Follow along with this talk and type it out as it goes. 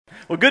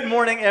Well, good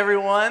morning,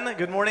 everyone.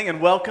 Good morning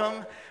and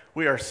welcome.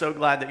 We are so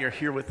glad that you're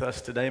here with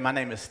us today. My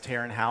name is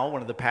Taryn Howell,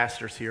 one of the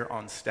pastors here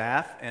on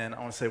staff, and I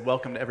want to say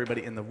welcome to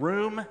everybody in the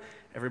room,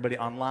 everybody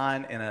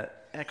online, and an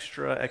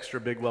extra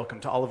big welcome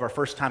to all of our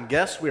first-time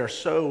guests. We are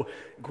so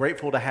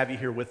grateful to have you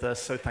here with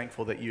us, so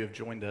thankful that you have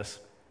joined us.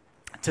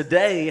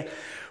 Today,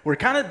 we're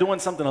kind of doing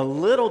something a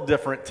little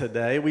different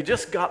today. We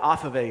just got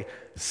off of a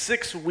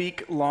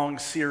 6-week-long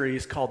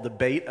series called The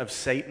Bait of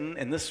Satan,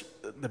 and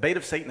The Bait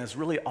of Satan is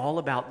really all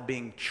about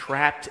being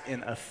trapped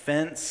in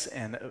offense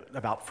and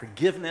about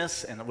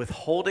forgiveness and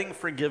withholding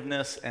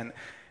forgiveness, and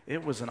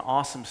it was an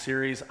awesome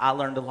series. I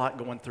learned a lot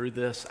going through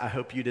this. I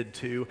hope you did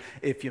too.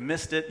 If you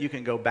missed it, you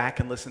can go back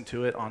and listen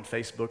to it on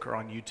Facebook or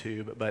on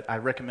YouTube, but I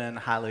recommend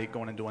highly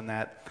going and doing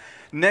that.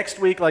 Next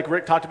week, like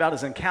Rick talked about,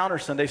 is Encounter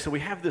Sunday, so we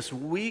have this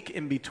week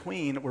in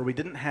between where we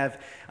didn't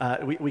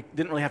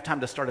really have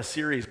time to start a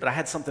series, but I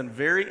had something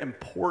very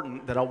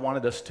important that I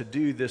wanted us to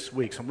do this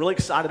week. So I'm really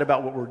excited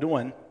about what we're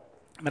doing,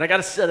 but I got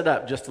to set it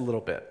up just a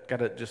little bit. Got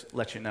to just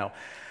let you know.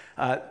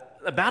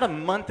 About a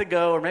month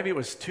ago, or maybe it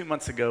was 2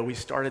 months ago, we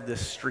started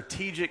this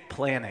strategic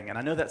planning. And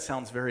I know that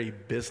sounds very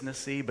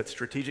businessy, but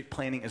strategic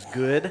planning is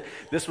good.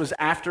 This was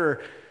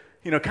after,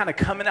 kind of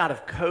coming out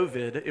of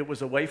COVID. It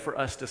was a way for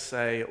us to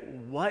say,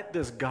 what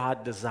does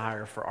God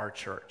desire for our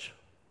church?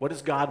 What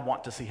does God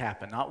want to see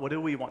happen? Not what do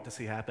we want to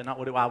see happen, not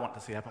what do I want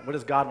to see happen. What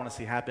does God want to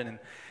see happen? And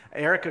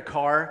Erica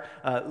Carr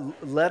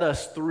led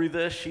us through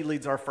this. She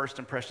leads our First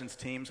Impressions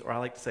teams, or I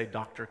like to say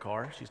Dr.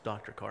 Carr. She's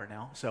Dr. Carr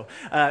now. So,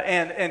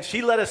 and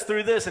she led us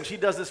through this, and she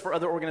does this for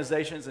other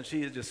organizations, and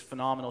she is just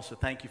phenomenal, so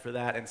thank you for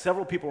that. And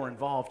several people were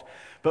involved.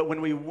 But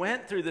when we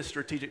went through this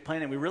strategic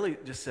planning, we really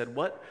just said,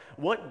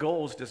 what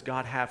goals does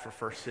God have for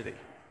First City?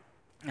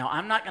 Now,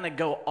 I'm not going to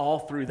go all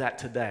through that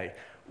today.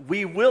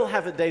 We will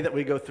have a day that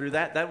we go through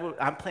that.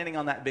 I'm planning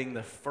on that being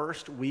the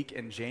first week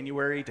in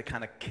January to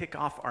kind of kick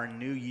off our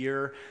new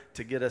year,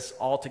 to get us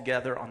all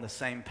together on the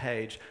same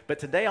page. But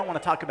today I want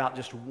to talk about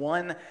just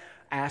one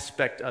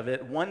aspect of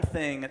it, one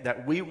thing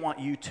that we want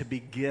you to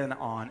begin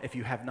on if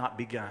you have not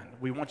begun.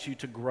 We want you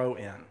to grow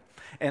in.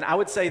 And I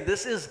would say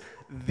this is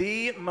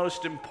the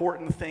most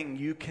important thing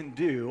you can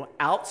do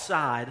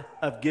outside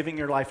of giving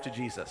your life to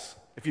Jesus.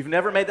 If you've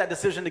never made that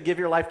decision to give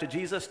your life to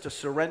Jesus, to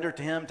surrender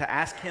to Him, to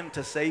ask Him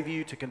to save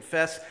you, to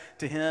confess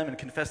to Him and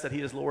confess that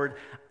He is Lord,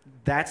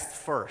 that's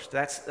first.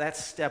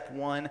 That's step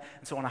one.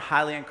 And so I want to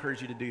highly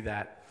encourage you to do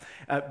that.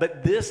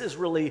 But this is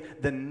really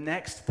the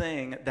next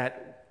thing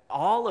that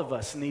all of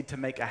us need to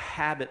make a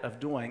habit of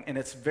doing, and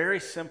it's very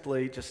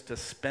simply just to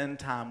spend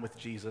time with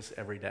Jesus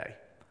every day.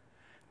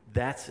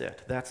 That's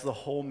it. That's the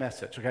whole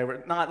message. Okay,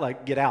 we're not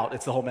like get out.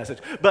 It's the whole message.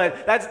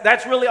 But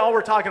that's really all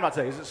we're talking about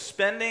today is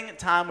spending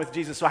time with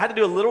Jesus. So I had to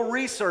do a little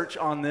research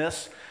on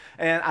this,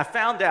 and I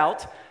found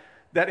out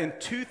that in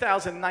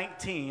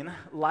 2019,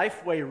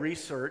 Lifeway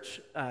Research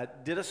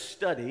did a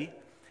study,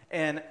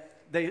 and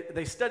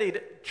they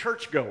studied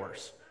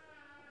churchgoers.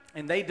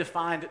 And they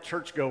defined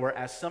churchgoer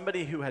as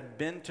somebody who had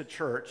been to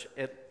church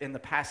in the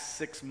past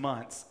 6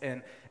 months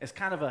and is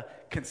kind of a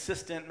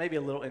consistent, maybe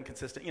a little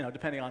inconsistent,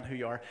 depending on who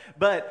you are,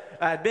 but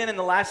had been in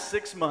the last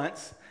 6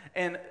 months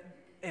and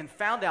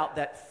found out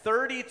that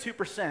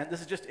 32%,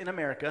 this is just in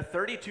America,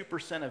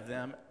 32% of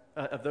them,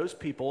 of those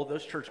people,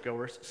 those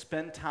churchgoers,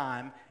 spend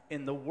time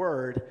in the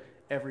Word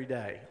every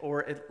day,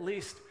 or at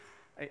least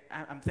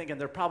I'm thinking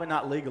they're probably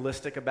not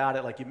legalistic about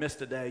it, like you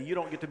missed a day, you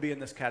don't get to be in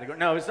this category.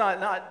 No, it's not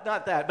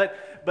that,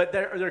 but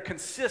they're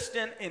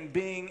consistent in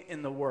being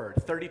in the Word,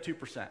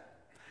 32%.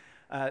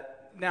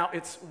 Now,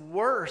 it's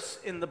worse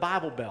in the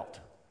Bible Belt.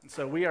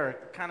 So we are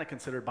kind of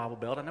considered Bible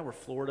Belt. I know we're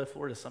Florida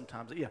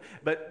sometimes, yeah,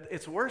 but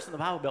it's worse in the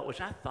Bible Belt,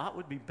 which I thought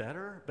would be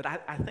better, but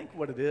I think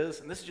what it is,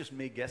 and this is just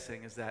me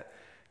guessing, is that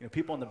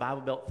people in the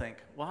Bible Belt think,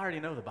 well, I already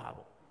know the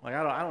Bible. Like,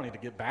 I don't need to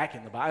get back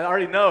in the Bible. I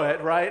already know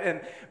it,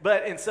 right?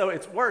 And so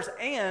it's worse.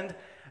 And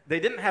they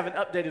didn't have an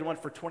updated one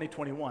for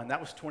 2021. That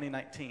was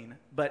 2019.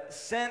 But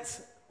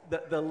since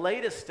the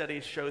latest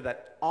studies show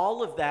that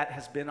all of that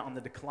has been on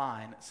the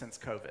decline since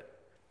COVID.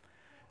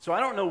 So I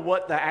don't know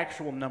what the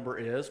actual number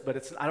is,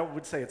 but I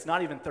would say it's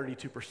not even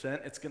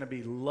 32%. It's going to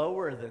be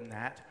lower than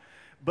that.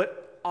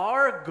 But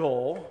our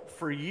goal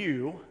for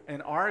you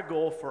and our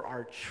goal for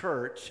our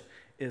church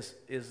is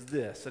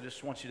this. I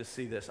just want you to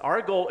see this.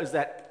 Our goal is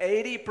that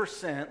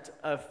 80%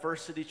 of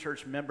First City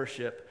Church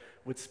membership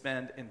would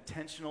spend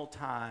intentional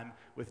time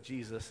with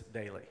Jesus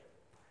daily.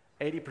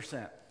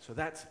 80%. So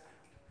that's,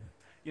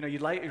 you're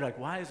like,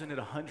 why isn't it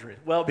 100?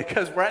 Well,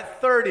 because we're at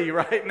 30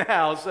 right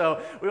now.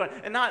 So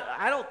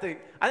I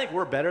think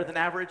we're better than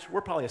average.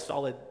 We're probably a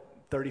solid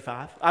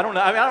 35. I don't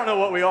know. I don't know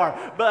what we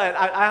are, but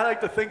I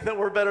like to think that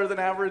we're better than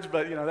average,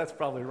 but that's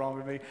probably wrong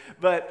with me.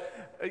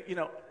 But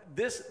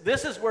this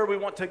is where we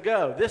want to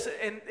go.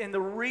 And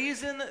the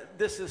reason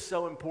this is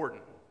so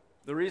important,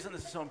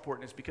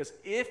 is because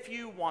if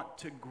you want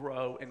to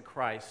grow in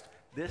Christ,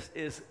 this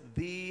is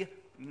the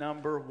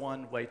number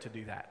one way to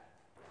do that.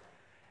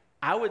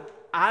 I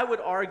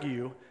would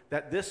argue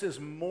that this is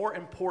more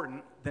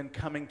important than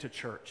coming to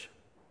church.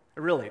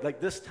 Really, like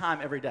this time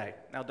every day.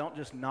 Now, don't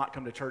just not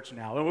come to church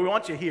now. And we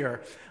want you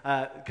here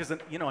because,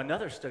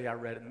 another study I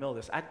read in the middle of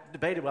this, I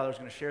debated whether I was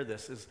going to share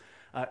this, is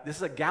this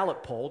is a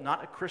Gallup poll,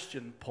 not a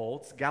Christian poll.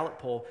 It's a Gallup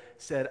poll,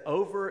 said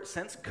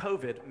since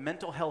COVID,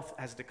 mental health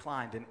has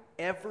declined in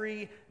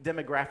every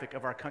demographic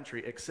of our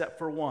country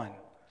except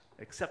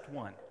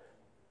one,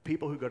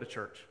 people who go to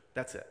church.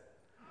 That's it.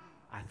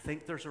 I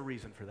think there's a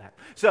reason for that.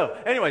 So,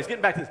 anyways,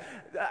 getting back to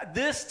this.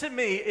 This, to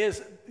me,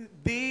 is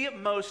the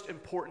most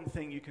important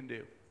thing you can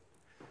do.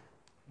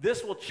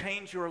 This will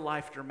change your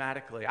life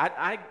dramatically.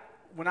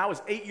 When I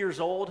was 8 years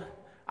old,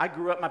 I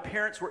grew up, my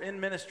parents were in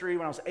ministry.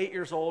 When I was 8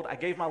 years old, I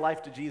gave my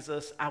life to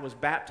Jesus. I was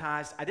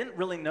baptized. I didn't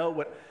really know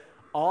what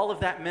all of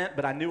that meant,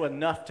 but I knew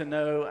enough to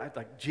know,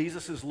 like,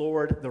 Jesus is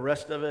Lord. The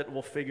rest of it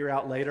we'll figure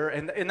out later.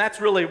 And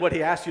that's really what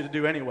he asked you to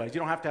do anyways. You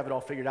don't have to have it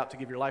all figured out to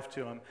give your life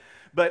to him.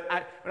 But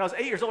when I was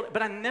 8 years old,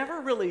 but I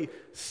never really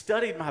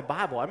studied my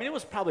Bible. I mean, it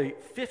was probably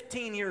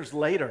 15 years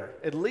later,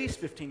 at least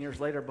 15 years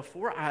later,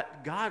 before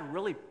God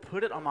really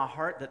put it on my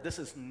heart that this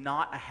is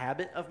not a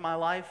habit of my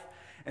life.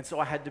 And so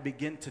I had to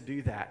begin to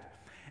do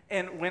that.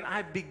 And when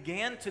I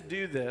began to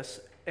do this,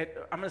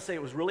 I'm going to say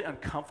it was really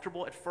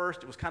uncomfortable at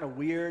first. It was kind of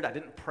weird. I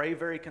didn't pray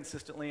very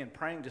consistently, and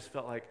praying just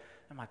felt like,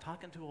 am I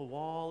talking to a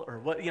wall, or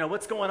what?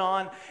 What's going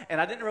on? And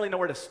I didn't really know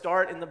where to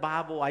start in the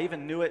Bible. I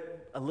even knew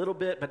it a little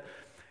bit, but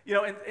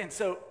and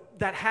so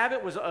that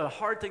habit was a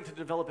hard thing to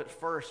develop at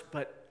first,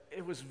 but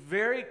it was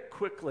very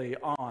quickly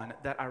on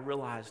that I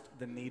realized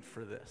the need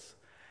for this.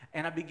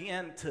 And I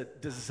began to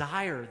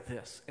desire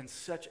this in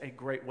such a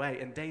great way.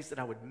 In days that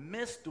I would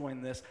miss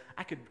doing this,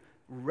 I could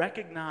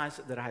recognize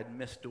that I had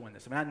missed doing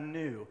this. I mean, I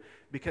knew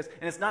and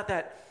it's not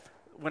that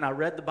when I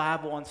read the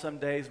Bible on some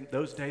days,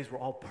 those days were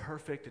all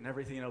perfect and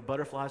everything,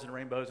 butterflies and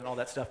rainbows and all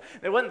that stuff.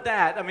 It wasn't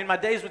that. I mean, my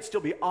days would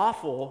still be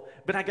awful,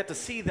 but I got to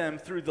see them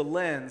through the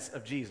lens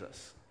of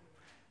Jesus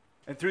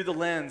and through the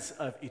lens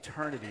of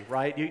eternity,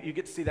 right? You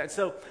get to see that.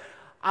 So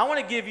I want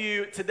to give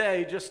you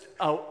today just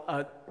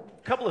a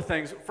couple of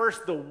things.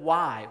 First, the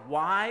why.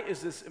 Why is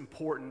this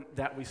important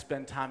that we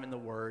spend time in the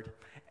Word?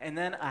 And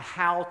then a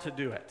how to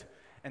do it.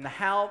 And the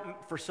how,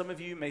 for some of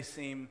you, may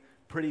seem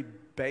pretty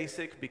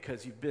basic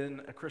because you've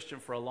been a Christian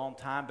for a long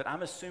time, but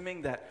I'm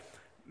assuming that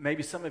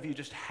maybe some of you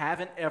just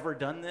haven't ever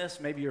done this.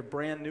 Maybe you're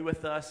brand new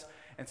with us.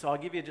 And so I'll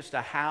give you just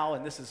a how,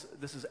 and this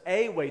is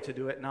a way to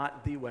do it,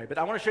 not the way. But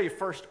I want to show you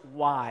first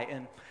why.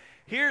 And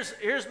here's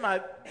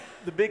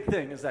the big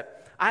thing is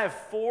that I have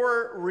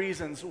 4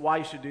 reasons why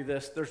you should do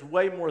this. There's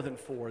way more than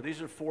 4.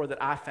 These are 4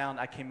 that I found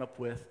I came up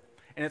with.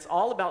 And it's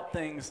all about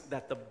things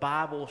that the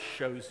Bible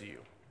shows you,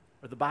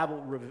 or the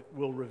Bible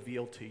will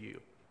reveal to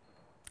you.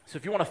 So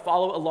if you want to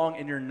follow along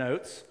in your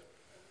notes,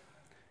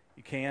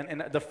 you can.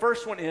 And the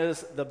first one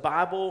is the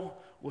Bible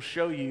will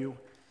show you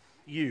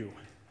you.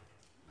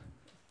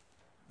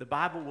 The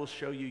Bible will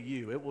show you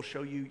you. It will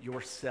show you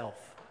yourself.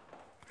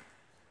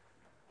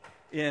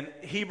 In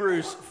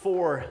Hebrews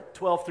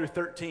 4:12 through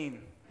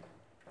 13,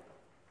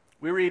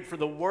 we read, "For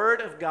the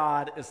word of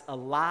God is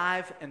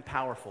alive and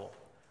powerful."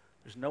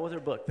 There's no other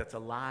book that's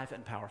alive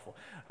and powerful.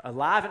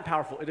 Alive and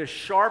powerful. It is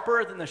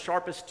sharper than the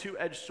sharpest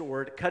two-edged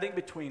sword, cutting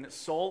between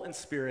soul and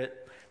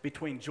spirit,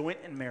 between joint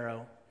and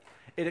marrow.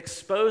 It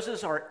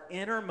exposes our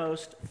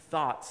innermost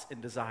thoughts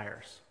and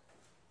desires.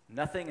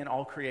 Nothing in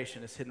all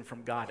creation is hidden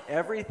from God.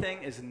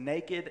 Everything is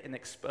naked and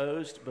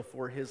exposed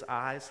before his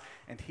eyes,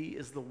 and he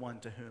is the one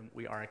to whom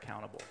we are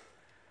accountable.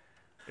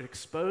 It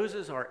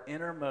exposes our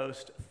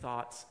innermost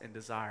thoughts and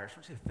desires. I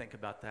want you to think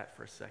about that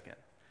for a second.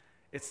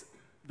 It's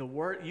the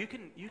word. You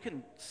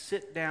can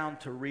sit down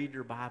to read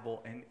your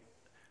Bible, and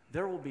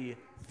there will be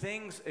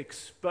things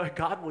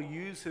God will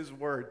use his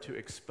word to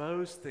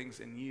expose things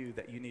in you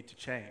that you need to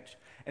change.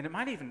 And it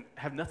might even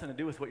have nothing to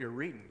do with what you're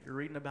reading. You're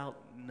reading about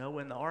Noah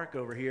and the ark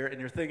over here, and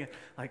you're thinking,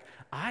 like,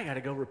 I got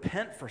to go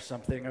repent for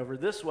something over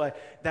this way.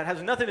 That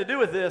has nothing to do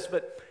with this,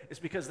 but it's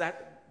because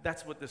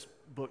that's what this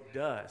book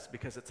does,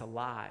 because it's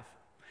alive.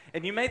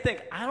 And you may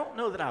think, I don't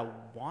know that I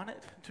want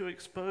it to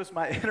expose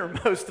my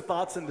innermost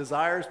thoughts and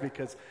desires,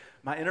 because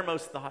my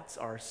innermost thoughts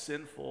are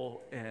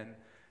sinful and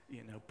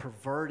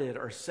perverted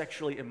or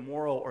sexually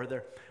immoral,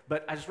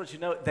 but I just want you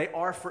to know they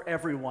are for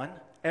everyone.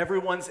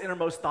 Everyone's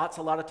innermost thoughts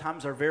a lot of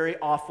times are very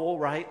awful,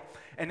 right?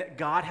 And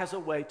God has a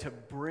way to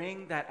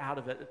bring that out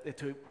of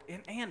it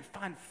and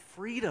find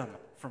freedom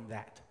from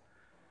that.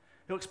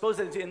 He'll expose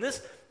it. And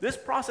this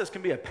process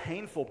can be a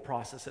painful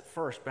process at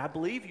first, but I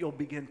believe you'll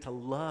begin to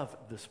love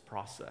this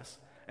process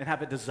and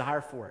have a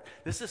desire for it.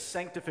 This is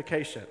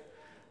sanctification.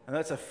 And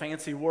that's a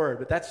fancy word,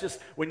 but that's just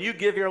when you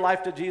give your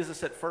life to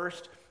Jesus at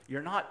first,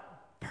 you're not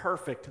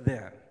perfect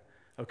then.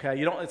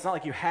 Okay, it's not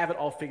like you have it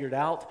all figured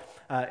out,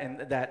 and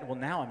that, well,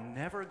 now I'm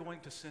never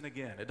going to sin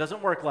again. It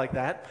doesn't work like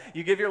that.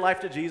 You give your life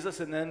to Jesus,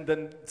 and then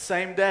the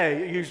same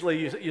day, usually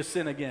you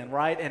sin again,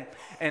 right?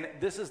 And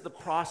this is the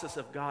process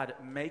of God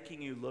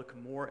making you look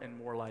more and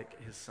more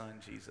like his son,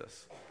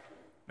 Jesus.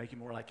 Make you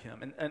more like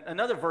him. And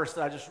another verse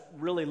that I just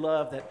really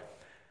love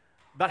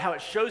about how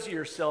it shows you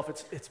yourself,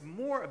 it's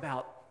more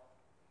about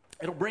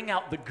it'll bring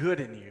out the good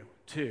in you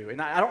too.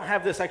 And I don't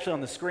have this actually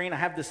on the screen. I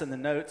have this in the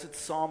notes. It's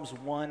Psalms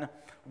 1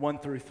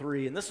 through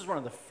 3. And this is one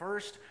of the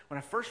first, when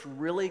I first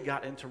really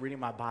got into reading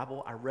my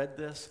Bible, I read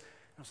this,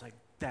 and I was like,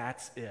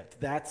 that's it.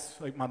 That's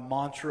like my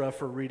mantra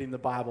for reading the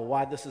Bible,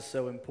 why this is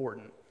so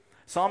important.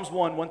 Psalms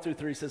 1 through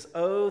 3 says,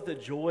 "Oh, the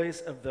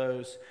joys of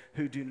those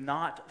who do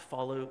not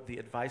follow the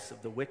advice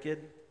of the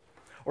wicked,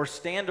 or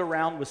stand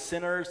around with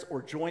sinners,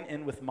 or join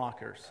in with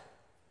mockers."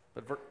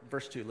 But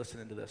verse 2,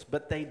 listen into this.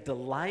 "But they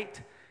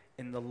delight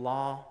in the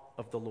law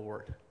of the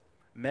Lord,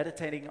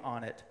 meditating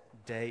on it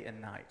day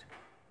and night."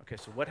 Okay,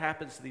 so what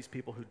happens to these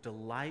people who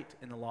delight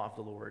in the law of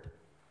the Lord?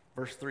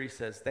 Verse 3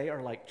 says, "They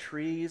are like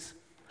trees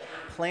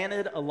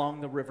planted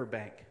along the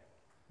riverbank,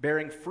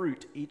 bearing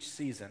fruit each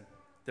season.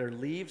 Their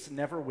leaves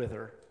never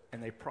wither,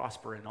 and they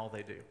prosper in all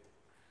they do."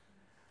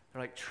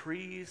 They're like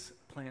trees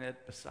planted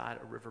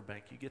beside a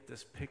riverbank. You get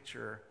this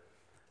picture,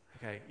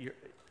 okay, you're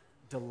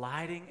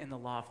delighting in the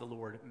law of the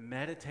Lord,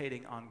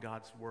 meditating on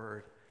God's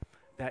word,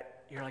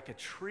 that you're like a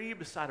tree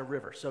beside a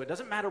river. So it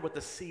doesn't matter what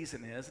the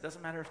season is. It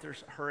doesn't matter if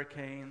there's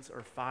hurricanes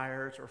or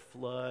fires or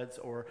floods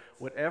or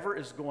whatever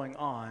is going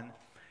on.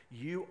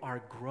 You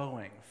are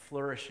growing,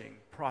 flourishing,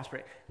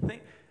 prospering.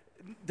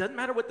 Doesn't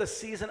matter what the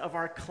season of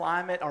our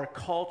climate, our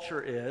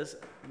culture is.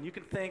 And you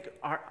can think,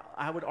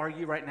 I would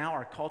argue right now,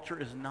 our culture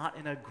is not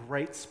in a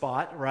great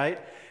spot, right?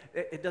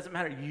 It doesn't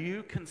matter.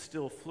 You can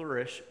still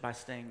flourish by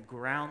staying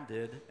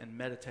grounded and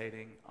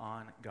meditating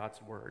on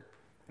God's word.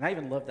 And I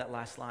even love that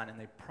last line, and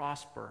they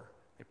prosper.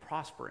 They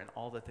prosper in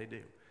all that they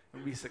do.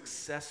 And be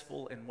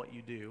successful in what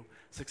you do.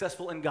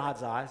 Successful in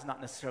God's eyes, not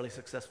necessarily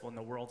successful in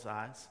the world's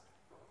eyes.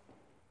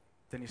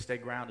 Then you stay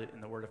grounded in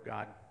the word of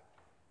God.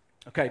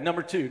 Okay,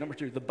 number two.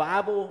 The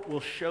Bible will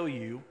show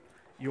you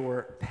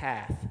your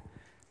path.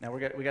 Now we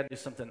got to do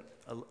something.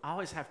 I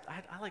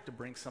like to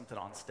bring something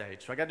on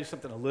stage, so I got to do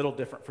something a little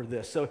different for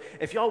this. So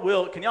if y'all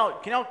will, can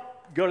y'all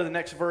go to the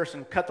next verse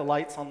and cut the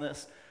lights on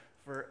this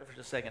for just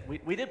a second?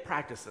 We did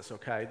practice this.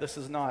 Okay, this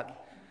is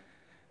not.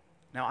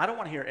 Now I don't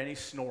want to hear any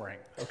snoring.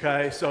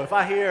 Okay, so if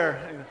I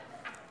hear.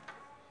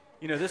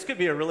 This could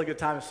be a really good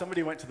time if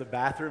somebody went to the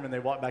bathroom and they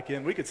walked back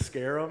in. We could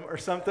scare them or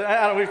something.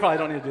 We probably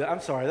don't need to do that.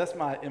 I'm sorry. That's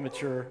my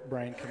immature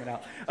brain coming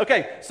out.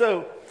 Okay,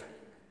 so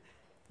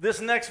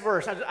this next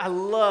verse, I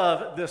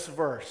love this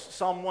verse.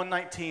 Psalm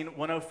 119,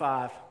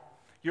 105.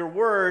 "Your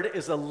word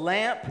is a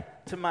lamp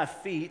to my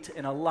feet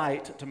and a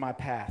light to my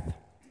path."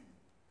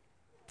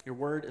 Your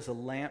word is a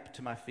lamp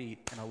to my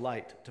feet and a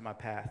light to my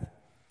path.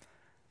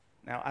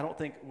 Now, I don't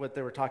think what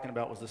they were talking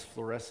about was this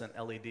fluorescent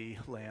LED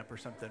lamp or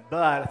something,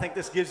 but I think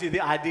this gives you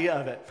the idea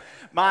of it.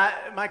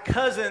 My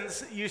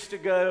cousins used to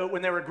go,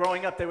 when they were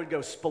growing up, they would go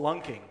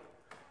spelunking.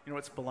 You know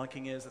what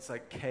spelunking is? It's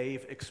like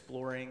cave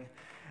exploring.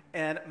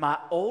 And my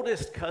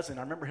oldest cousin,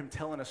 I remember him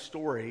telling a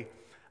story.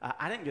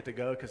 I didn't get to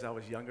go because I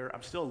was younger.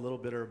 I'm still a little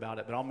bitter about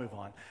it, but I'll move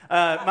on.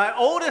 My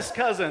oldest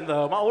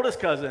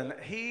cousin,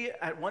 he,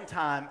 at one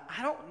time,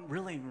 I don't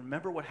really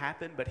remember what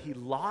happened, but he's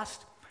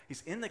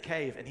in the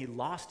cave and he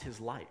lost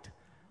his light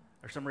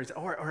for some reason.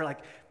 Or like,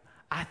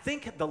 I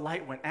think the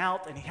light went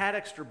out and he had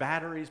extra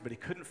batteries, but he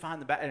couldn't find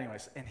the battery.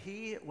 Anyways, and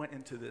he went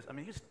into this. I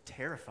mean, he was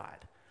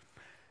terrified.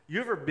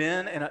 You ever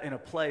been in a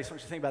place, I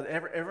want you to think about it,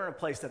 ever in a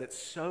place that it's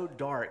so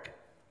dark,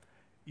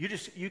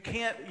 you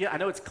can't, I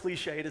know it's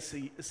cliche to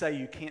say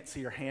you can't see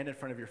your hand in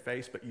front of your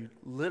face, but you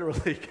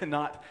literally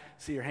cannot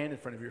see your hand in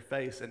front of your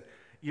face. And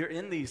you're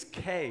in these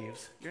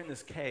caves,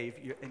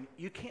 and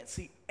you can't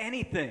see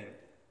anything.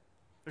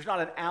 There's not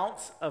an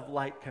ounce of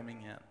light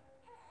coming in.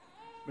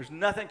 There's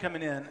nothing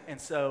coming in, and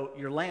so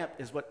your lamp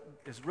is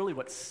really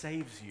what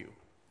saves you.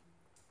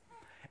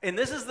 And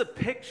this is the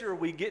picture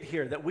we get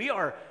here, that we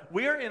are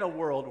in a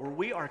world where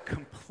we are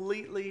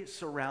completely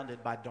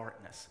surrounded by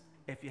darkness.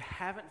 If you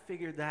haven't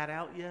figured that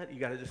out yet, you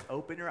got to just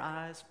open your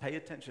eyes, pay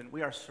attention.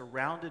 We are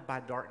surrounded by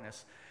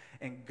darkness,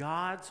 and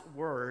God's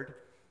word,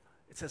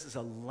 it says, is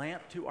a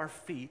lamp to our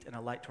feet and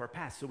a light to our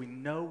path. So we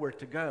know where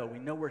to go, we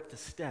know where to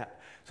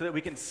step, so that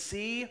we can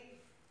see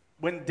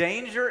when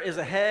danger is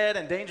ahead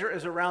and danger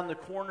is around the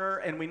corner,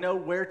 and we know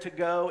where to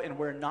go and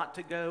where not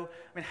to go.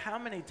 I mean, how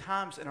many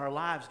times in our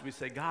lives do we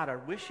say, "God, I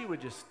wish you would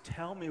just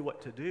tell me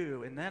what to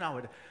do, and then I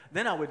would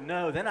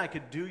know, then I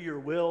could do your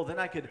will, then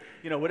I could,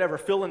 whatever,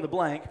 fill in the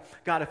blank.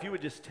 God, if you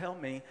would just tell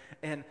me."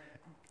 And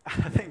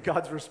I think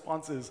God's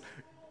response is,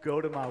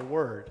 go to my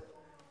word.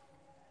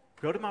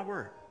 Go to my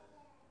word.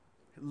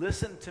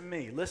 Listen to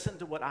me. Listen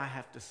to what I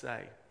have to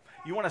say.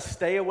 You want to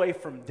stay away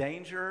from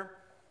danger?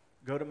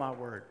 Go to my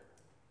word.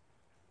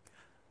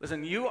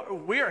 Listen,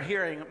 we are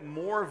hearing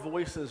more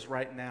voices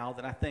right now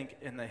than I think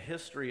in the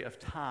history of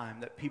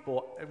time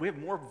we have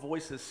more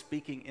voices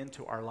speaking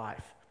into our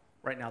life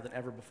right now than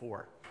ever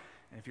before.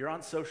 And if you're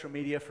on social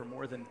media for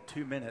more than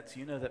 2 minutes,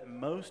 you know that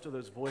most of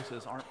those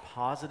voices aren't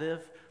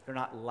positive, they're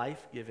not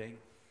life-giving.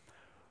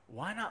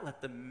 Why not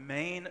let the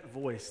main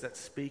voice that's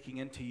speaking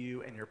into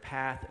you and your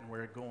path and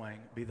where you're going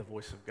be the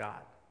voice of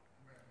God?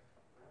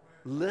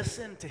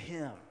 Listen to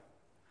him.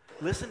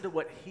 Listen to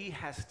what he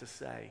has to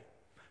say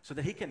so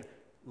that he can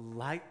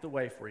light the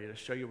way for you, to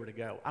show you where to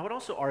go. I would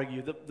also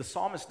argue, the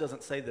psalmist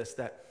doesn't say this,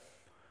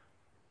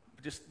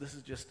 this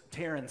is just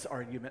Taryn's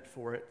argument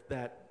for it,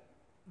 that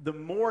the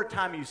more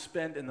time you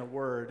spend in the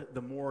Word,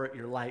 the more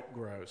your light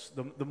grows.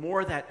 The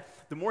more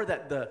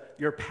that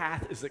your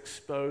path is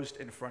exposed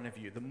in front of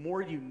you, the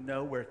more you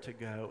know where to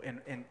go,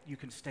 and you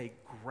can stay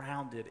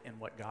grounded in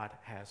what God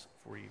has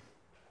for you.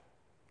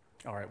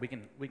 All right, we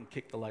can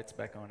kick the lights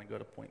back on and go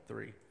to point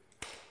 3. Is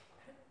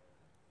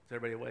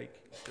everybody awake?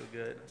 Still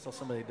good? I saw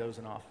somebody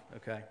dozing off.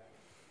 Okay.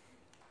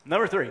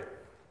 Number 3,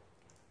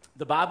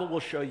 the Bible will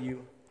show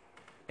you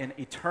an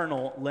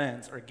eternal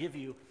lens, or give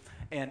you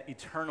an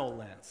eternal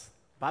lens.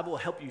 The Bible will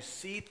help you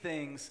see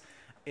things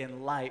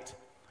in light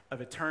of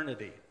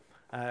eternity.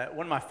 One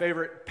of my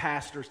favorite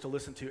pastors to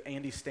listen to,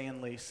 Andy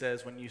Stanley,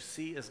 says, when you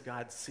see as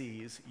God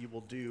sees, you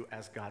will do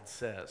as God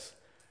says.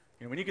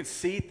 You know, when you can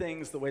see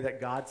things the way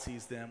that God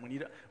sees them,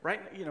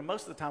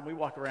 most of the time we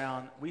walk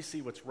around, we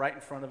see what's right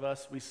in front of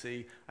us. We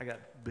see, I got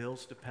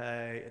bills to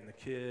pay, and the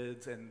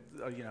kids, and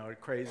are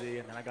crazy,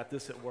 and then I got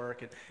this at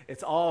work, and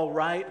it's all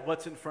right.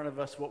 What's in front of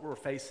us, what we're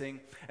facing,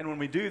 and when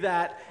we do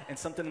that, and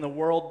something in the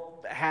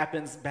world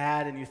happens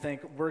bad, and you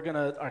think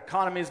our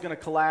economy is gonna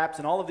collapse,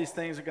 and all of these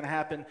things are gonna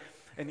happen,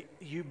 and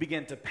you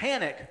begin to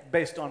panic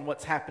based on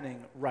what's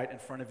happening right in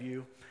front of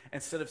you,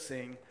 instead of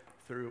seeing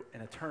through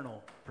an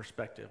eternal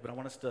perspective. But I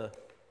want us to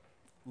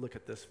look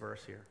at this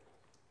verse here.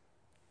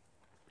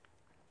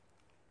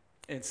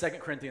 In 2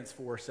 Corinthians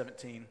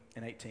 4:17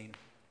 and 18,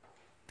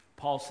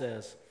 Paul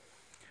says,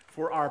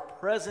 "For our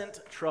present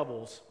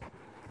troubles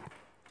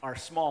are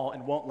small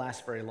and won't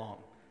last very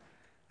long."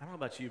 I don't know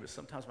about you, but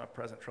sometimes my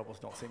present troubles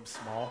don't seem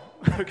small,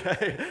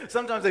 okay?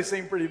 Sometimes they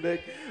seem pretty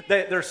big.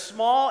 They're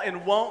small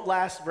and won't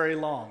last very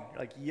long.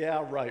 Like,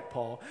 yeah, right,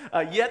 Paul.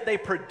 Yet they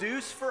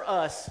produce for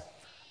us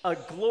a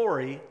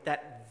glory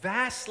that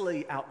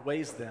vastly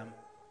outweighs them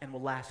and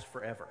will last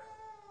forever.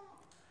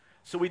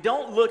 So we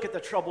don't look at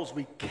the troubles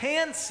we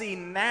can see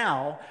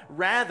now.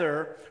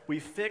 Rather, we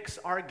fix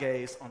our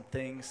gaze on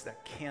things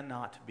that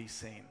cannot be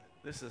seen.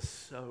 This is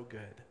so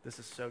good. This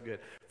is so good.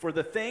 For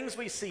the things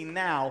we see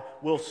now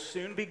will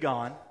soon be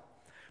gone,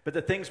 but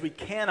the things we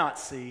cannot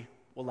see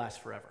will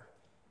last forever.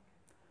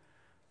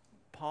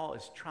 Paul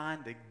is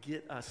trying to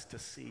get us to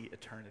see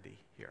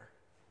eternity here.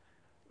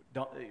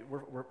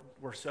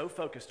 We're so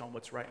focused on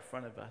what's right in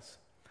front of us.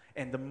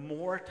 And the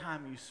more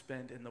time you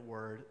spend in the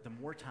Word, the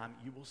more time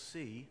you will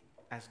see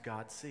as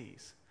God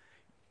sees.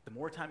 The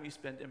more time you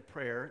spend in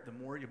prayer, the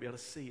more you'll be able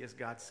to see as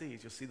God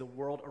sees. You'll see the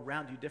world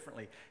around you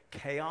differently.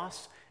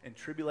 Chaos and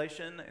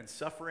tribulation and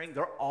suffering,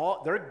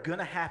 they're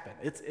gonna happen.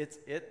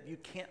 You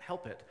can't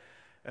help it.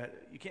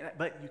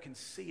 But you can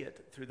see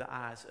it through the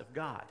eyes of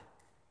God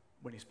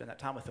when you spend that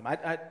time with Him.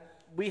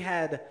 We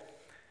had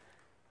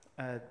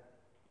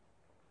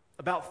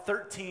about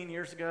 13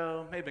 years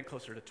ago, may have been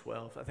closer to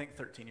 12, I think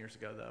 13 years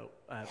ago though,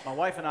 my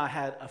wife and I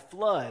had a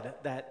flood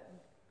that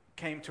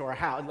came to our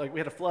house. Like, we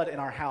had a flood in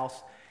our house,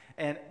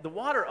 and the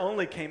water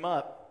only came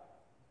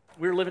up,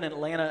 we were living in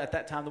Atlanta at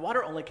that time, the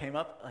water only came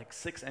up like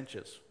 6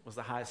 inches was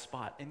the highest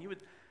spot. And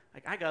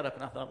I got up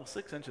and I thought, well,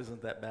 6 inches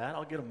isn't that bad.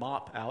 I'll get a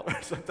mop out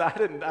or something.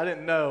 I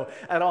didn't know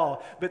at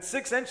all. But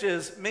 6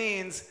 inches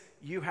means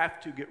you have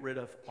to get rid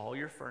of all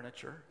your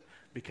furniture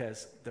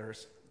because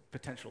there's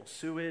potential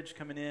sewage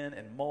coming in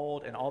and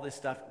mold and all this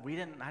stuff. I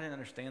didn't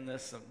understand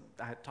this.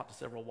 I had talked to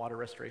several water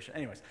restoration.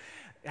 Anyways,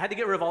 I had to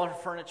get rid of all our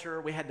furniture.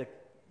 We had to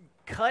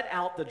cut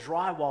out the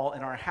drywall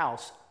in our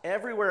house,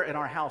 everywhere in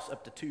our house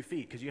up to 2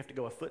 feet, because you have to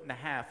go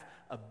 1.5 feet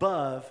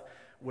above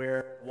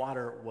where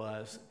water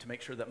was to make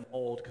sure that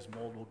mold, because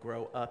mold will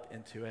grow up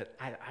into it.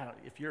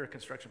 If you're a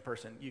construction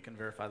person, you can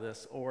verify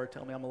this or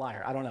tell me I'm a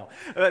liar. I don't know.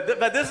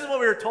 But this is what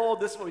we were told.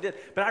 This is what we did.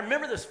 But I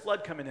remember this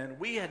flood coming in.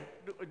 We had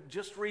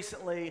just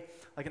recently,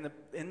 like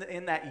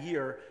in that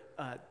year,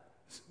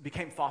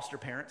 became foster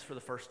parents for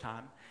the first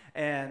time.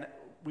 And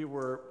we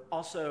were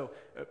also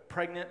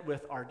pregnant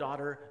with our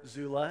daughter,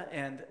 Zula.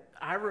 And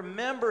I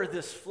remember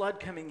this flood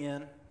coming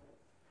in,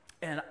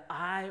 and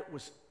I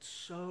was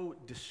so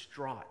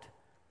distraught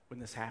when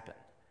this happened.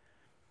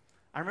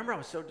 I remember I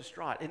was so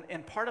distraught.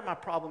 And part of my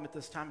problem at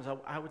this time is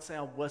I would say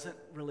I wasn't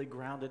really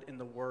grounded in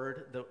the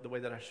Word the way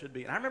that I should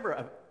be. And I remember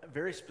a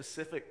very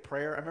specific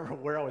prayer. I remember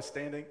where I was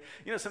standing.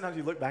 You know, sometimes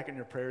you look back in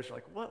your prayers, you're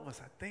like, what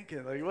was I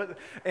thinking? Like, what?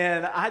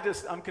 And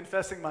I'm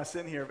confessing my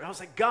sin here. But I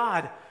was like,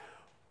 God,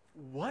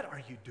 what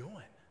are you doing?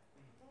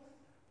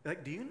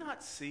 Like, do you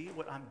not see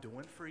what I'm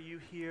doing for you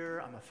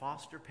here? I'm a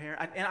foster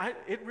parent.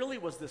 It really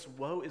was this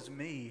woe is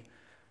me.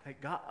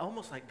 Like, God,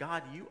 almost like,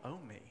 God, you owe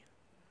me.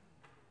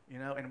 You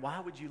know, and why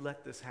would you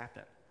let this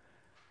happen?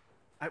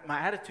 My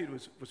attitude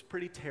was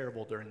pretty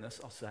terrible during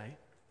this, I'll say.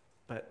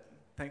 But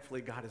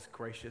thankfully, God is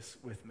gracious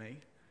with me,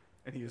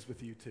 and He is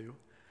with you too.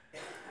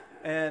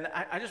 And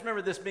I just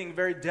remember this being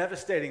very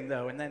devastating,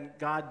 though. And then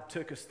God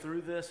took us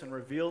through this and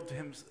revealed to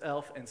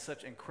Himself in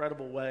such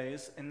incredible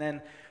ways. And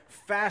then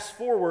fast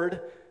forward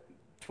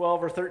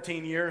 12 or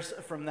 13 years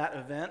from that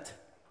event,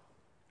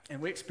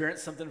 and we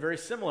experienced something very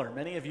similar.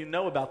 Many of you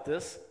know about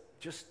this.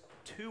 Just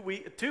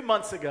 2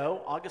 months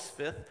ago, August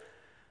 5th,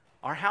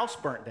 our house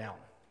burnt down.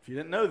 If you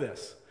didn't know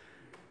this,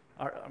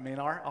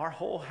 our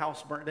whole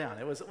house burnt down.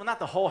 It was, well, not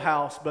the whole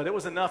house, but it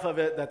was enough of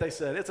it that they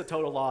said, it's a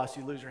total loss,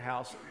 you lose your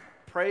house.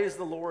 Praise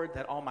the Lord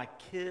that all my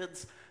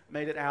kids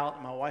made it out,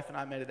 and my wife and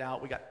I made it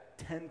out. We got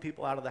 10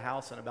 people out of the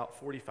house in about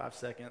 45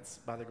 seconds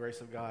by the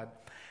grace of God.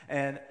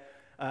 And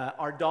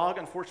our dog,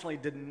 unfortunately,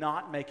 did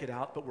not make it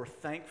out, but we're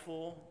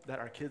thankful that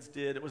our kids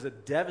did. It was a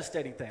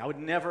devastating thing. I would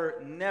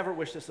never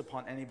wish this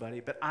upon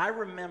anybody, but I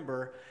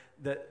remember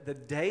the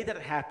day that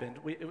it happened.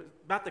 It was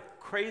about the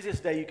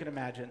craziest day you can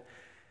imagine.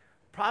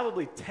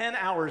 Probably 10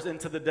 hours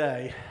into the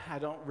day, I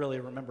don't really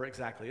remember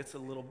exactly. It's a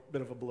little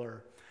bit of a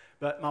blur.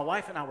 But my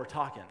wife and I were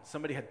talking.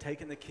 Somebody had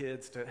taken the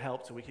kids to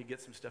help so we could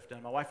get some stuff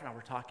done. My wife and I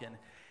were talking,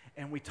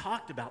 and we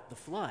talked about the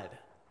flood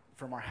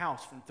from our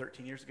house from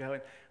 13 years ago,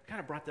 and we kind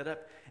of brought that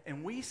up.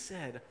 And we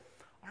said,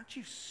 aren't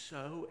you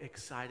so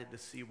excited to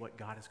see what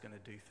God is going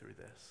to do through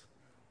this?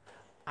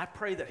 I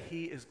pray that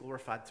he is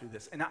glorified through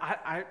this. And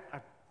I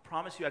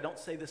promise you, I don't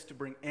say this to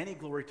bring any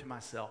glory to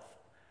myself,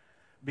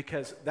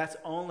 because that's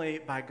only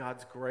by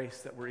God's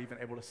grace that we're even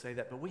able to say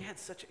that. But we had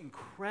such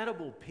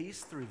incredible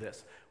peace through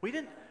this.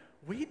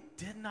 We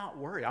did not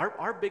worry.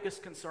 Our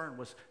biggest concern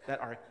was that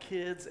our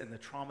kids and the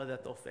trauma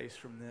that they'll face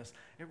from this,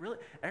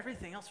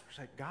 everything else was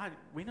like, God,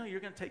 we know you're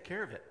going to take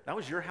care of it. That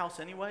was your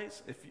house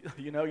anyways. If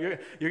you're going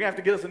to have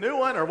to get us a new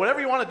one or whatever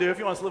you want to do. If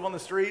you want us to live on the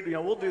street,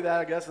 we'll do that,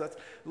 I guess. That's a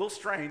little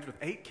strange with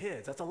 8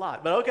 kids. That's a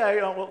lot. But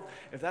okay, well,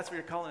 if that's what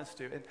you're calling us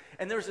to.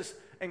 And there's this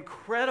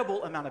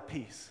incredible amount of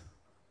peace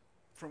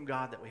from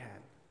God that we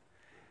had.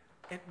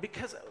 And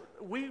because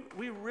we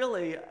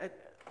really...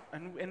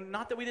 And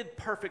not that we did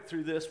perfect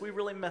through this, we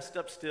really messed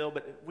up still,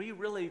 but we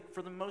really,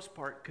 for the most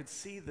part, could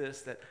see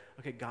this, that,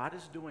 okay, God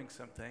is doing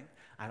something.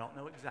 I don't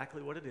know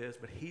exactly what it is,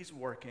 but he's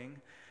working.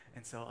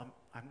 And so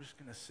I'm just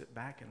going to sit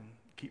back and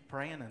keep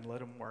praying and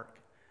let him work.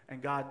 And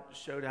God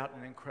showed out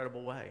in an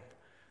incredible way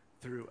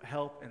through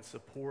help and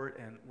support,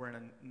 and we're in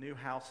a new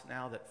house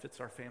now that fits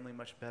our family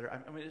much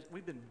better.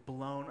 We've been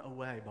blown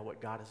away by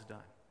what God has done.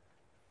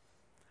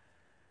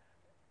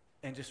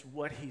 And just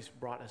what he's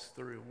brought us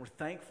through. And we're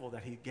thankful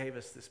that he gave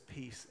us this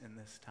peace in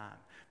this time.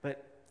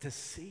 But to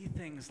see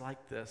things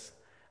like this,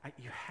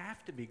 you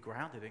have to be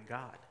grounded in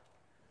God.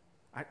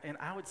 And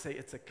I would say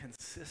it's a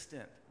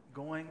consistent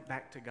going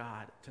back to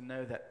God to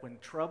know that when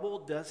trouble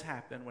does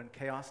happen, when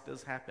chaos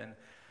does happen,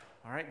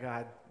 all right,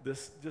 God,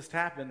 this just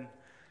happened.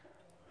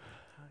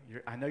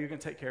 I know you're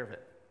going to take care of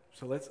it.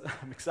 So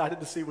I'm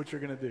excited to see what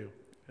you're going to do.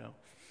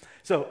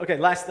 So, okay,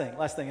 last thing.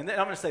 And then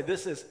I'm going to say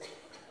this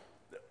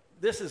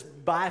is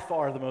by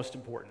far the most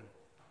important.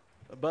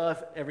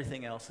 Above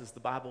everything else is the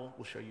Bible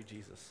will show you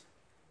Jesus.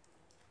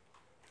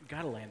 You've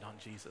got to land on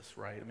Jesus,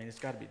 right? It's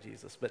got to be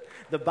Jesus. But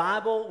the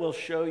Bible will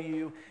show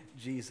you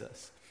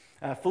Jesus.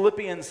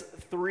 Philippians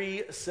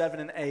 3, 7,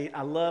 and 8.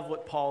 I love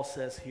what Paul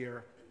says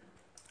here.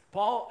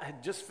 Paul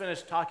had just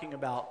finished talking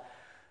about,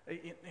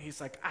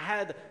 he's like,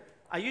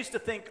 I used to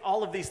think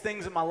all of these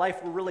things in my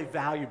life were really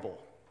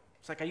valuable.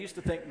 It's like I used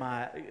to think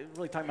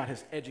really talking about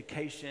his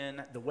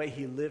education, the way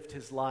he lived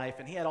his life,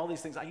 and he had all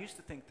these things. I used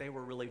to think they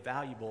were really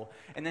valuable.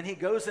 And then he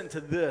goes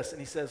into this, and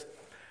he says,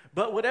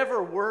 but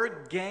whatever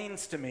word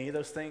gains to me,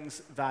 those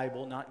things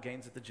valuable, not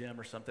gains at the gym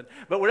or something,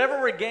 but whatever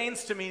word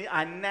gains to me,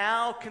 I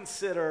now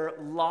consider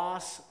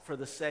loss for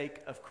the sake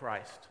of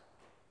Christ.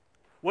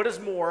 What is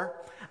more,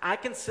 I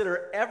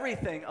consider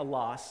everything a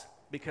loss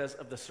because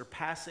of the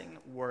surpassing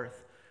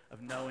worth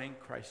of knowing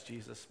Christ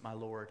Jesus, my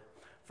Lord,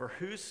 for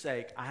whose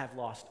sake I have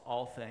lost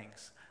all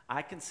things.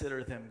 I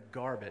consider them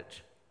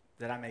garbage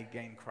that I may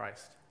gain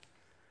Christ.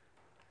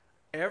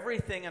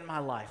 Everything in my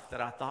life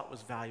that I thought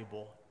was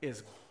valuable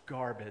is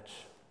garbage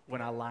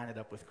when I line it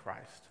up with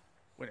Christ.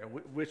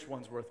 Which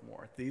one's worth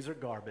more? These are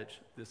garbage.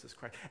 This is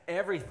Christ.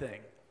 Everything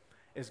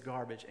is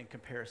garbage in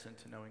comparison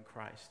to knowing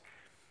Christ.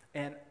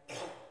 And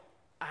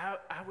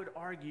I would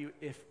argue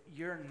if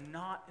you're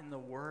not in the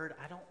Word,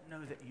 I don't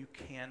know that you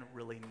can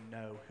really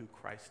know who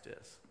Christ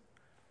is.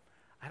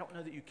 I don't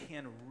know that you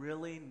can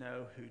really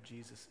know who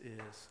Jesus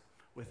is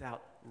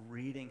without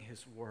reading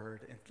his word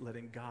and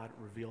letting God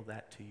reveal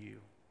that to you.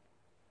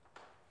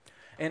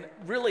 And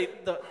really,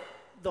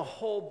 the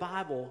whole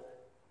Bible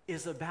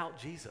is about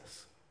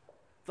Jesus.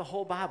 The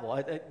whole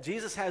Bible.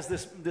 Jesus has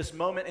this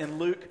moment in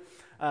Luke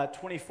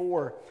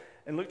 24.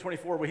 In Luke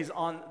 24, where he's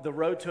on the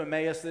road to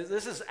Emmaus.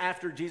 This is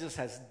after Jesus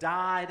has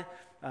died.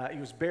 He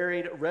was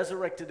buried,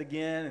 resurrected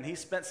again, and he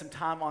spent some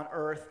time on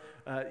earth,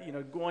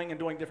 going and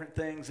doing different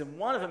things. And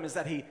one of them is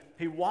that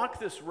he walked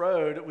this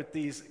road with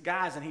these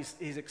guys, and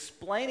he's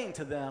explaining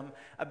to them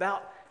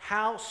about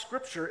how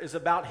Scripture is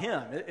about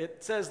him. It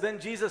says, then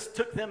Jesus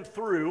took them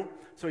through,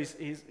 so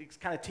he's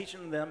kind of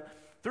teaching them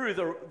through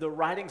the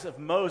writings of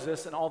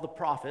Moses and all the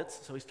prophets.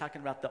 So he's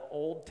talking about the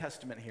Old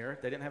Testament here.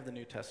 They didn't have the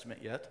New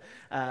Testament yet.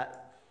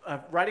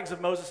 Writings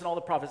of Moses and all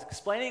the prophets,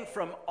 explaining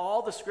from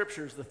all the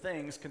Scriptures the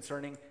things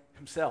concerning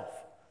himself.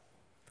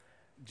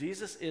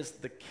 Jesus is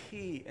the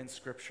key in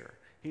Scripture.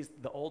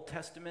 The Old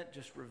Testament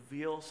just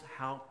reveals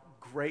how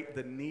great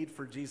the need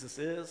for Jesus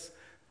is.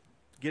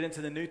 Get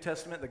into the New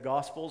Testament, the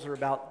Gospels are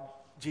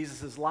about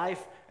Jesus'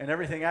 life, and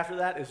everything after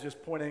that is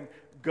just pointing,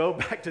 go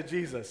back to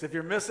Jesus. If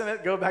you're missing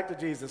it, go back to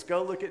Jesus.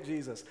 Go look at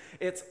Jesus.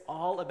 It's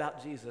all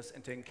about Jesus,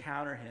 and to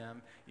encounter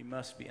him, you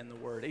must be in the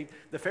Word.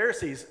 The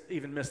Pharisees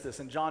even missed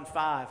this. In John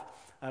 5,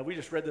 we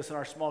just read this in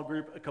our small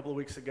group a couple of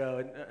weeks ago,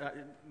 and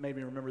it made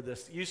me remember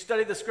this. You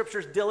study the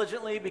Scriptures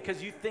diligently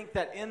because you think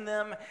that in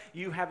them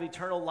you have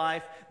eternal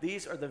life.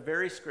 These are the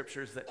very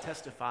Scriptures that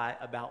testify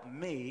about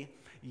me,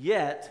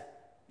 yet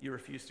you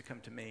refuse to come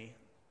to me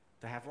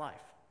to have life.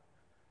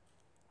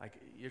 Like,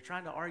 you're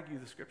trying to argue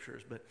the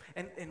Scriptures, but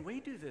and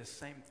we do this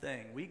same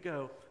thing.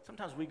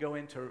 Sometimes we go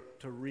in to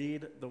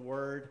read the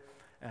Word,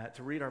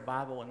 to read our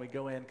Bible, and we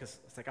go in because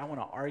it's like, I want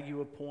to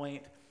argue a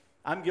point.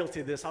 I'm guilty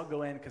of this. I'll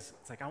go in because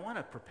it's like, I want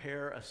to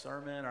prepare a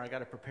sermon, or I got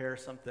to prepare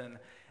something,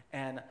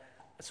 and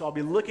so I'll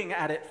be looking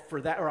at it for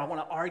that, or I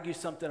want to argue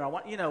something, or I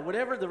want,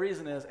 whatever the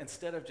reason is,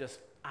 instead of just,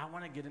 I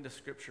want to get into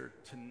Scripture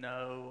to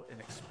know and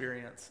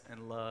experience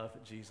and love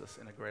Jesus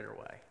in a greater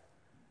way.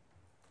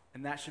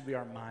 And that should be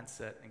our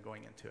mindset in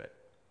going into it.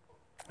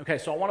 Okay,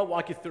 so I want to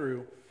walk you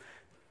through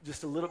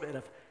just a little bit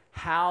of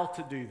how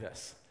to do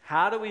this.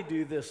 How do we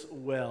do this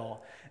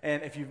well?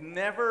 And if you've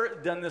never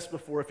done this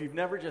before, if you've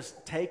never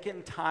just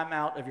taken time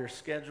out of your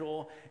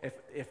schedule,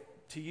 if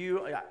to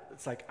you,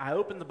 it's like, I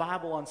open the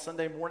Bible on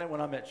Sunday morning when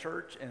I'm at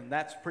church, and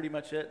that's pretty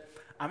much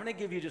it. I'm going to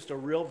give you just a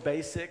real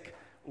basic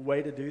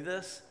way to do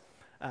this.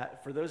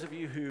 For those of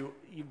you who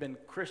you've been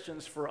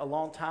Christians for a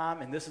long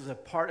time and this is a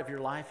part of your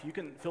life, you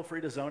can feel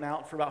free to zone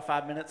out for about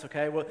 5 minutes,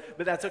 okay? Well,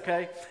 but that's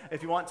okay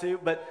if you want to.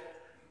 But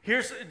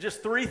here's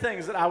just 3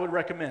 things that I would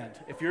recommend.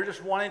 If you're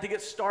just wanting to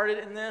get started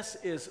in this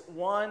is,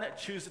 1,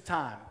 choose a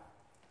time.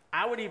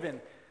 I would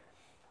even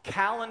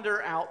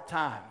calendar out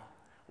time.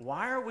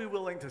 Why are we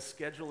willing to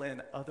schedule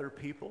in other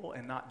people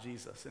and not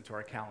Jesus into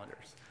our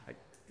calendars? Like,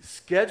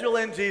 schedule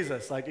in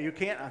Jesus. Like, you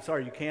can't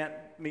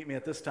meet me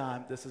at this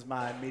time. This is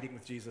my meeting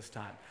with Jesus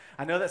time.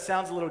 I know that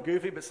sounds a little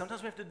goofy, but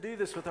sometimes we have to do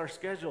this with our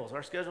schedules.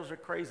 Our schedules are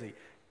crazy.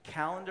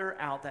 Calendar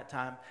out that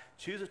time.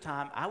 Choose a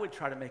time. I would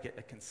try to make it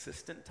a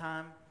consistent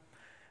time.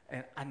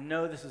 And I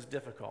know this is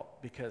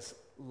difficult because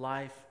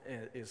life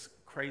is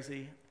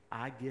crazy.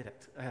 I get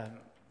it.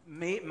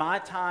 My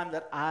time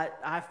that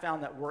I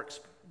found that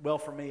works well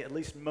for me, at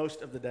least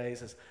most of the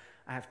days, is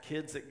I have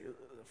kids that,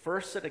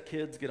 first set of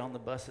kids get on the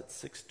bus at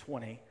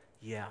 6:20.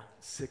 Yeah,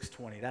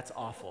 6:20. That's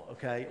awful,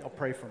 okay? I'll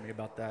pray for me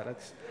about that.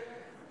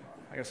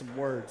 I got some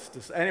words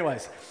to say.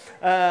 Anyways,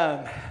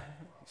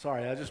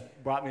 sorry, that just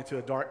brought me to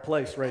a dark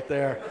place right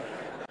there.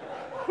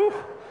 Whew.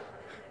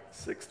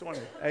 6:20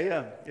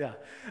 a.m., yeah.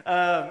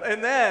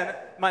 And then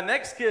my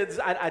next kids,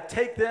 I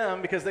take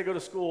them, because they go to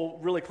school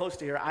really close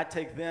to here, I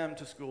take them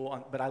to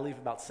school, but I leave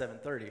about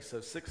 7:30. So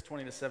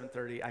 6:20 to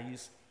 7:30, I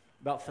use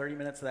about 30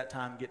 minutes of that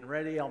time getting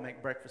ready. I'll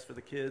make breakfast for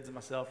the kids and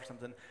myself or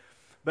something.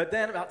 But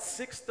then about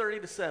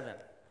 6:30 to 7,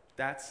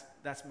 that's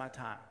my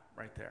time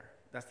right there.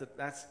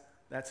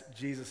 That's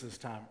Jesus'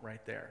 time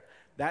right there.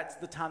 That's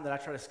the time that I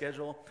try to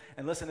schedule.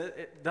 And listen,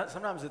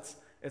 sometimes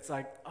it's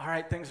like, all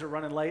right, things are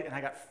running late, and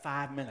I got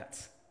 5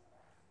 minutes.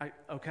 I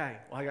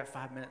got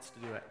 5 minutes to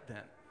do it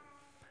then.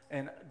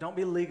 And don't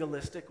be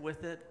legalistic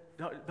with it,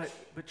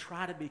 but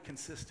try to be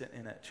consistent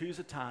in it. Choose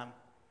a time,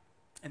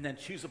 and then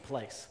choose a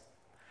place.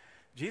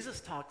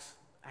 Jesus talks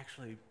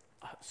actually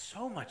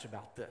so much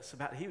about this,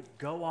 about he would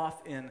go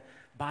off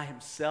by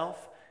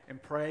himself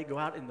and pray, go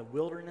out in the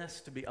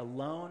wilderness to be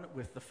alone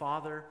with the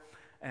Father.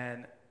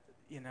 And,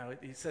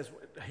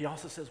 he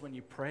also says, when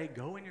you pray,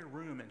 go in your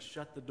room and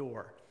shut the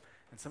door.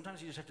 And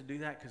sometimes you just have to do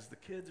that because the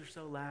kids are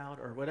so loud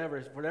or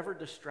whatever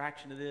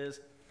distraction it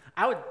is.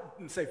 I would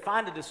say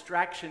find a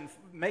distraction,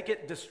 make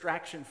it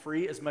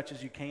distraction-free as much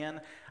as you can.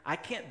 I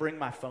can't bring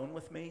my phone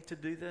with me to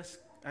do this.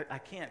 I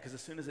can't, because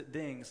as soon as it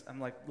dings, I'm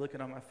like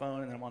looking on my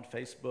phone and then I'm on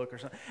Facebook or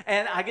something.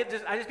 And I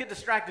just get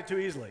distracted too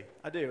easily.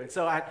 I do. And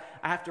so I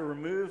have to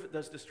remove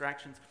those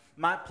distractions.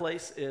 My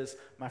place is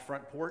my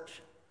front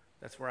porch.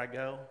 That's where I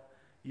go.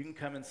 You can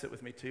come and sit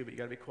with me too, but you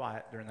got to be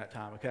quiet during that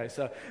time, okay?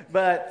 So,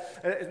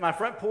 but it's my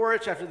front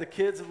porch after the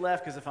kids have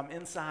left, because if I'm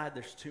inside,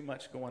 there's too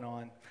much going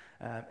on.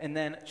 And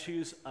then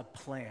choose a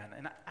plan.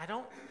 And I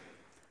don't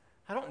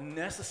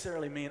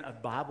necessarily mean a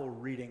Bible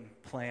reading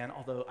plan,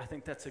 although I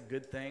think that's a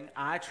good thing.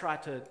 I try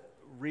to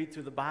read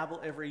through the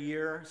Bible every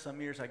year. Some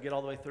years I get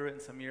all the way through it,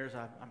 and some years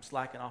I'm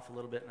slacking off a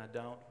little bit and I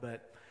don't.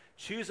 But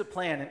choose a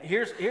plan. And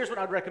here's what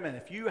I'd recommend.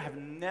 If you have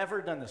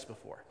never done it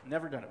before,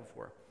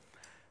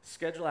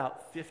 schedule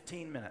out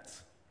 15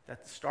 minutes.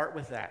 Start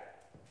with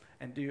that.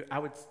 And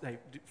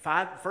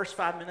first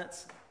 5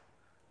 minutes,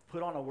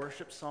 put on a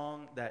worship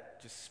song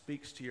that just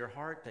speaks to your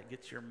heart, that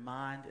gets your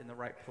mind in the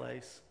right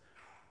place.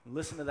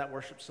 Listen to that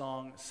worship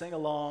song, sing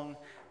along.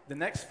 The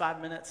next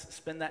 5 minutes,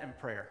 spend that in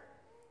prayer.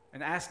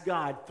 And ask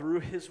God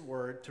through his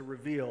word to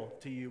reveal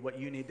to you what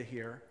you need to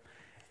hear.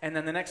 And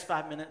then the next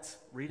 5 minutes,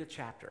 read a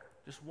chapter.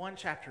 Just one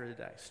chapter a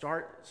day.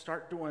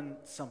 Start doing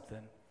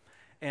something.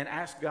 And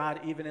ask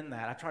God even in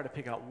that. I try to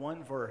pick out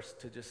one verse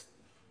to just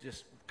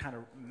kind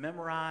of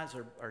memorize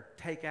or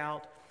take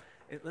out.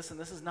 Listen,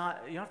 this is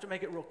not, you don't have to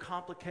make it real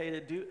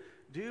complicated.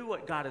 do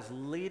what God is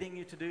leading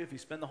you to do. If you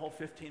spend the whole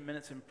 15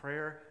 minutes in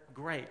prayer,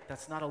 great.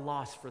 That's not a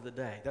loss for the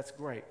day. That's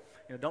great.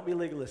 Don't be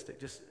legalistic.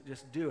 Just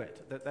do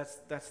it.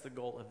 That's the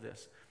goal of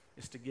this,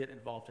 is to get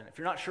involved in it. If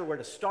you're not sure where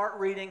to start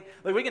reading,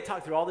 like we can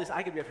talk through all these.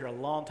 I could be up here a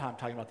long time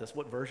talking about this.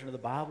 What version of the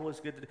Bible is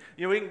good to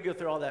do? We can go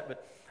through all that,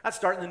 but I'd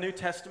start in the New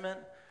Testament.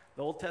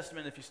 The Old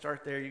Testament, if you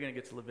start there, you're going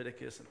to get to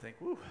Leviticus and think,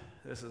 "Whew,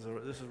 this is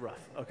rough."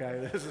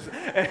 Okay,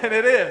 and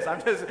it is.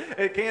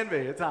 It can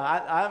be.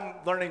 I'm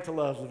learning to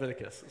love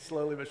Leviticus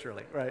slowly but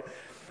surely, right?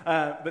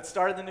 But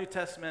start in the New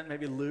Testament,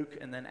 maybe Luke,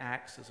 and then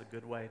Acts is a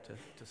good way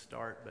to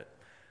start.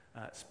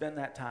 But spend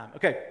that time.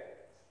 Okay,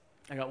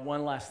 I got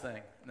one last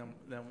thing, and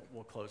then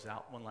we'll close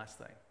out. One last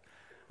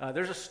thing.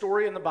 There's a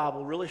story in the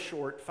Bible, really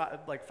short,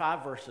 like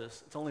 5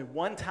 verses. It's only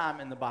one time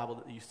in the Bible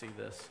that you see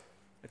this.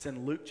 It's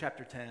in Luke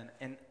chapter 10,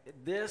 and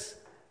this,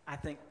 I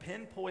think,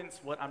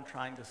 pinpoints what I'm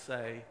trying to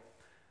say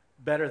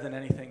better than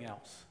anything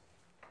else.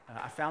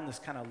 I found this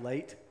kind of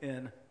late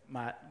in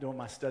doing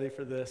my study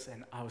for this,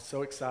 and I was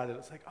so excited.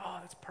 It's like, oh,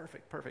 that's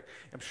perfect.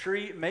 I'm sure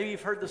maybe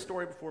you've heard the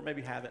story before,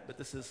 maybe you haven't, but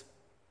this is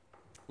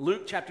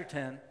Luke chapter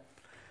 10. It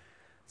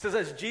says,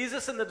 as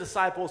Jesus and the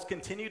disciples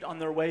continued on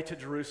their way to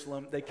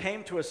Jerusalem, they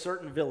came to a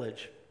certain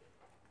village.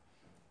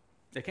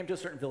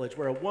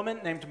 Where a woman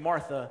named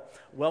Martha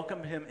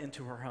welcomed him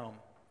into her home.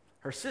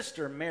 Her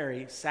sister,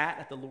 Mary, sat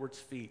at the Lord's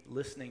feet,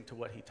 listening to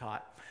what he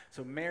taught.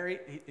 So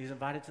he's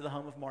invited to the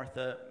home of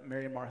Martha,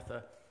 Mary and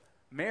Martha.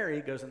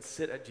 Mary goes and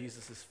sits at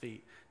Jesus'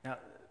 feet. Now,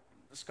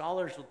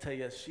 scholars will tell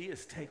you she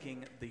is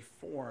taking the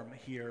form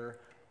here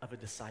of a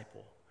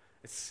disciple.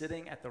 It's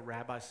sitting at the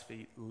rabbi's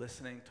feet,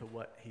 listening to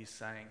what he's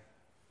saying.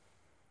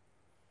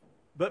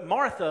 But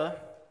Martha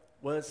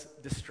was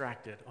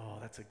distracted. Oh,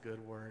 that's a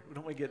good word.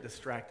 Don't we get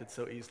distracted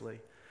so easily?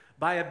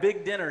 By a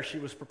big dinner she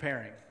was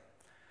preparing.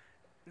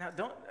 Now,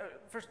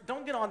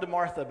 don't get on to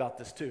Martha about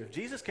this too. If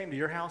Jesus came to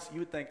your house, you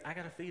would think, I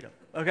got to feed him.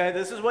 Okay,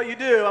 this is what you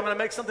do. I'm going to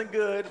make something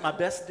good, my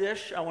best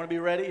dish. I want to be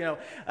ready.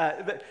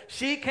 But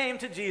she came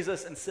to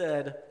Jesus and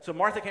said, so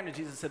Martha came to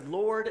Jesus and said,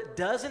 Lord,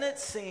 doesn't it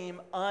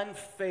seem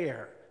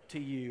unfair to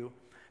you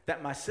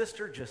that my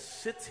sister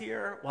just sits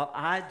here while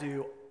I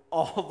do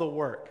all the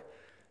work?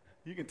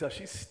 You can tell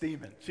she's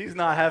steaming. She's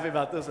not happy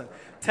about this one.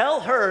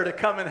 Tell her to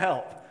come and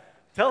help.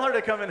 Tell her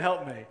to come and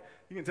help me.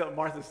 You can tell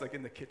Martha's like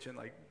in the kitchen,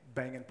 like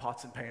banging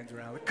pots and pans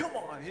around. Like, come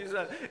on. She's,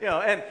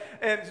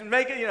 and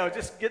make it,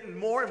 just getting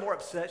more and more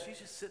upset. She's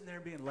just sitting there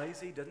being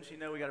lazy. Doesn't she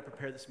know we got to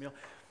prepare this meal?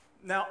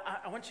 Now,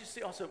 I want you to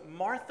see also,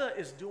 Martha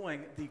is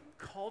doing the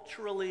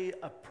culturally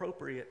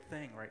appropriate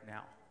thing right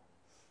now.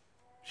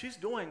 She's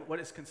doing what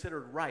is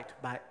considered right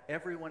by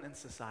everyone in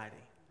society.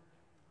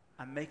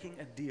 I'm making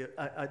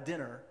a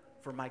dinner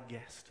for my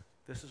guest.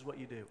 This is what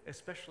you do,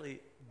 especially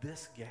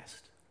this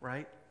guest,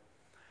 right?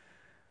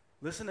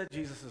 Listen to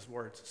Jesus'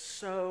 words,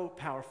 so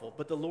powerful.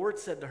 But the Lord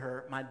said to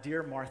her, my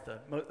dear Martha,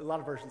 a lot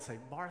of versions say,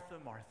 Martha,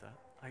 Martha.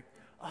 Like,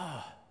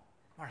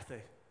 Martha,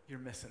 you're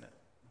missing it.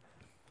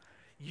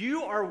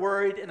 You are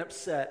worried and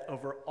upset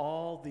over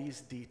all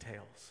these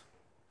details.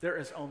 There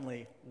is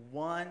only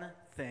one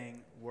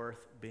thing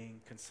worth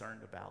being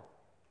concerned about.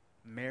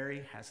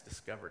 Mary has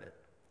discovered it,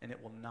 and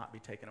it will not be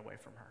taken away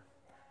from her.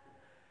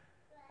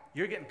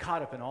 You're getting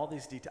caught up in all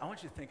these details. I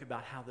want you to think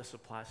about how this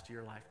applies to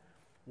your life.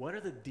 What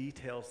are the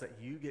details that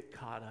you get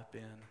caught up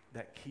in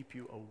that keep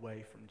you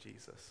away from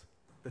Jesus?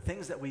 The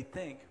things that we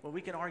think, well,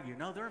 we can argue,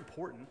 no, they're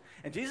important.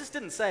 And Jesus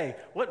didn't say,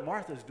 what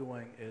Martha's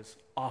doing is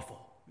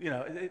awful.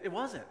 It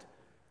wasn't.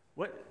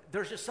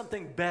 There's just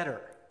something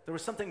better. There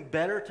was something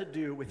better to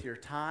do with your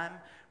time,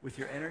 with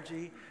your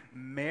energy.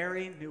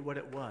 Mary knew what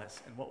it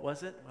was. And what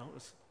was it? Well, it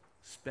was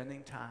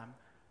spending time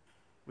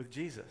with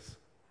Jesus.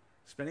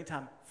 Spending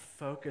time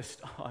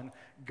focused on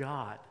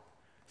God.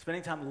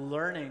 Spending time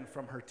learning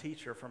from her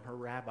teacher, from her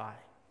rabbi.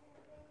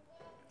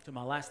 So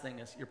my last thing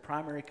is your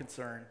primary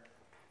concern.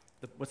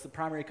 What's the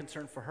primary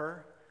concern for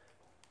her?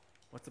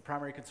 What's the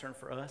primary concern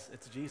for us?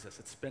 It's Jesus.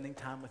 It's spending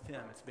time with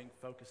him. It's being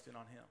focused in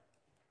on him.